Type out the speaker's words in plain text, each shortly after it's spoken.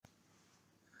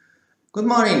Good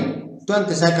morning,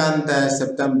 22nd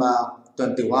September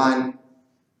 21,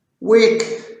 week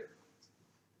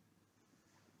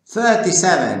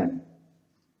 37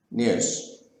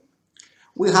 news.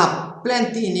 We have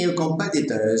plenty new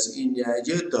competitors in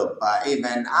YouTube.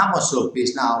 Even Amosoup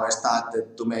is now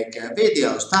started to make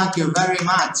videos. Thank you very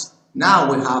much. Now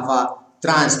we have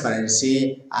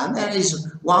transparency. And there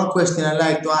is one question I'd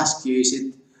like to ask you. Is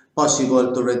it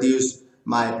possible to reduce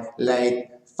my late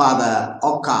father,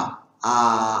 Oka,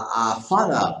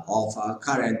 father of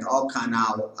current Oka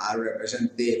now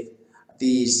representative,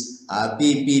 these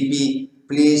BBB,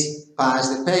 please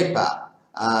pass the paper,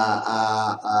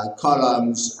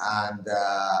 columns and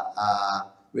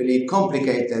really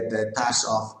complicated task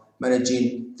of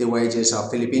managing the wages of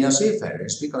Filipino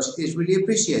seafarers, because it is really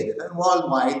appreciated. And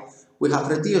worldwide, we have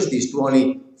reduced this to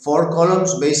only 4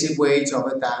 columns: basic wage,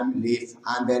 overtime, leave,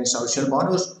 and then social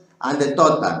bonus, and the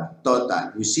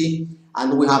total, you see.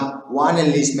 And we have one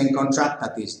enlistment contract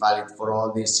that is valid for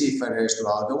all the seafarers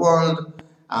throughout the world.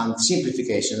 And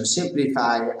simplification,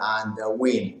 simplify and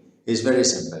win is very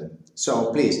simple.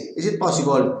 So please, is it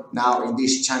possible now in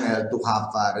this channel to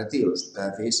have reduced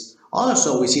this?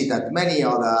 Also, we see that many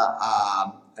other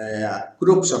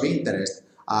groups of interest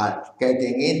are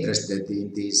getting interested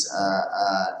in this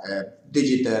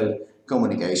digital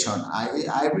communication.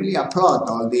 I really applaud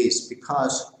all this,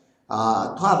 because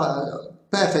to have a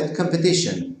perfect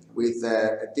competition with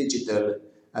digital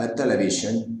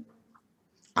television,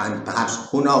 and perhaps,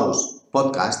 who knows,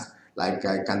 podcast like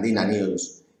Candina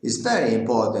News is very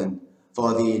important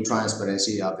for the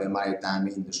transparency of the maritime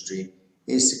industry.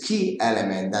 Is a key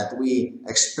element that we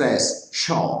express,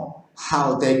 show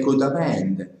how they could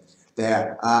amend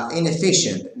their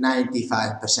inefficient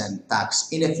 95% tax,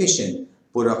 inefficient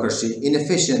bureaucracy,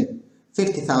 inefficient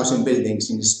 50,000 buildings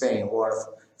in Spain worth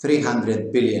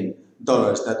 $300 billion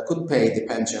that could pay the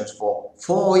pensions for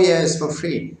 4 years for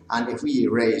free. And if we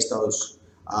raise those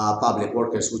public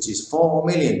workers, which is 4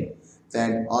 million,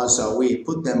 then also we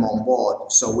put them on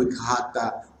board. So we had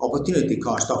the opportunity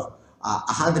cost of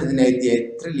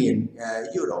 188 trillion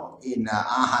euro in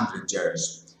 100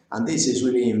 years. And this is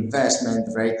really investment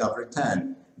rate of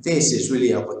return. This is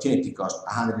really opportunity cost,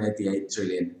 188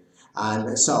 trillion.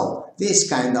 And so these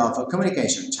kind of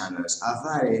communication channels are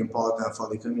very important for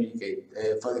the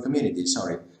community.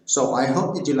 So I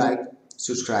hope that you like,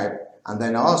 subscribe, and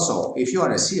then also, if you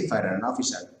are a seafarer and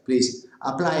officer, please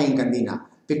apply in Candina,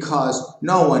 because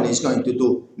no one is going to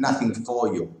do nothing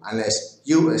for you unless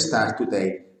you start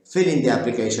today, fill in the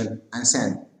application and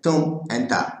send,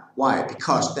 enter. Why?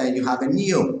 Because then you have a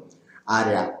new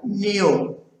area,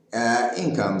 new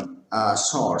income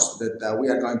source that we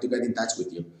are going to get in touch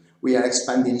with you. We are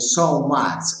expanding so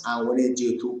much and we need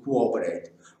you to cooperate.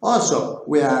 Also,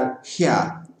 we are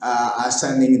here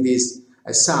sending this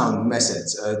sound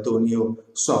message to new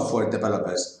software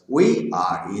developers. We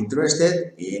are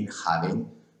interested in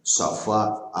having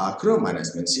software crew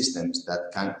management systems that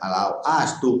can allow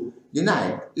us to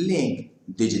unite, link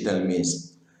digital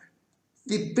means.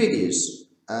 The previous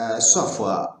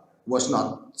software was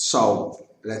not so,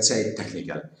 let's say,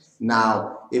 technical.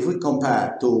 Now, if we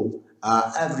compare to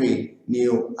every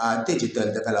new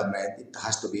digital development, it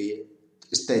has to be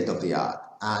state of the art,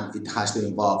 and it has to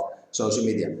involve social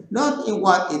media, not in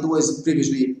what it was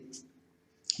previously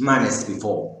managed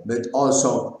before, but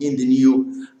also in the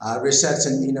new research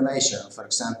and innovation. For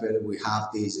example, we have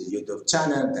this YouTube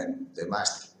channel, then they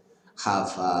must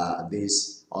have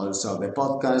this, also the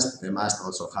podcast, they must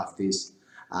also have this,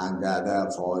 and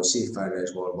therefore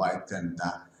seafarers worldwide can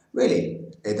really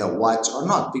either watch or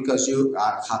not, because you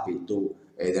are happy to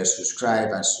either subscribe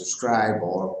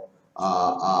or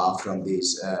from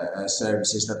these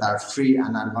services that are free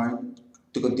and are going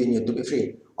to continue to be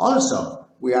free. Also,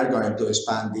 we are going to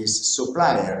expand these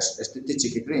suppliers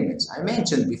strategic agreements. I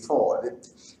mentioned before that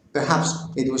perhaps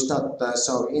it was not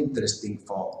so interesting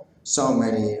for so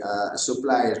many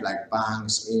suppliers like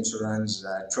banks, insurance,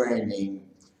 training,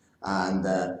 and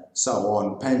so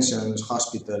on, pensions,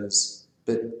 hospitals,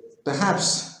 but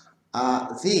perhaps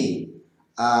the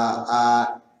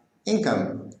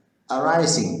income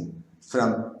arising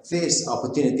from this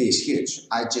opportunity is huge.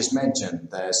 I just mentioned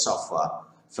the software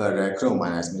for crew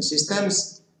management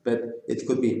systems, but it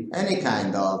could be any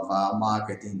kind of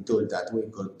marketing tool that we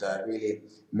could really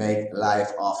make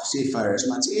life of seafarers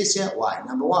much easier. Why?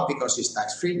 Number one, because it's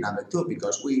tax-free. Number two,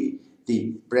 because we,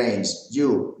 the brains,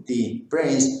 you, the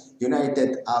brains,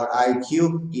 united, our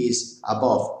IQ is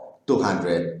above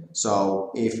 200.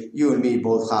 So if you and me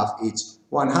both have each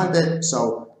 100,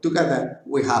 so together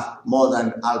we have more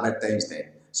than Albert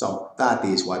Einstein. So that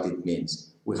is what it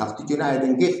means. we have to unite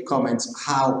and give comments.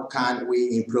 How can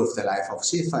we improve the life of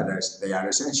seafarers? They are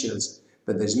essentials,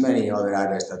 but there's many other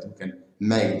areas that we can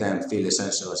make them feel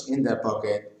essentials in their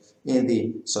pocket, in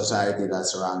the society that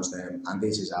surrounds them, and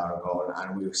this is our goal,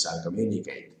 and we shall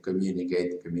communicate.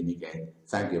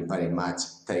 Thank you very much.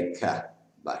 Take care.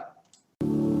 Bye.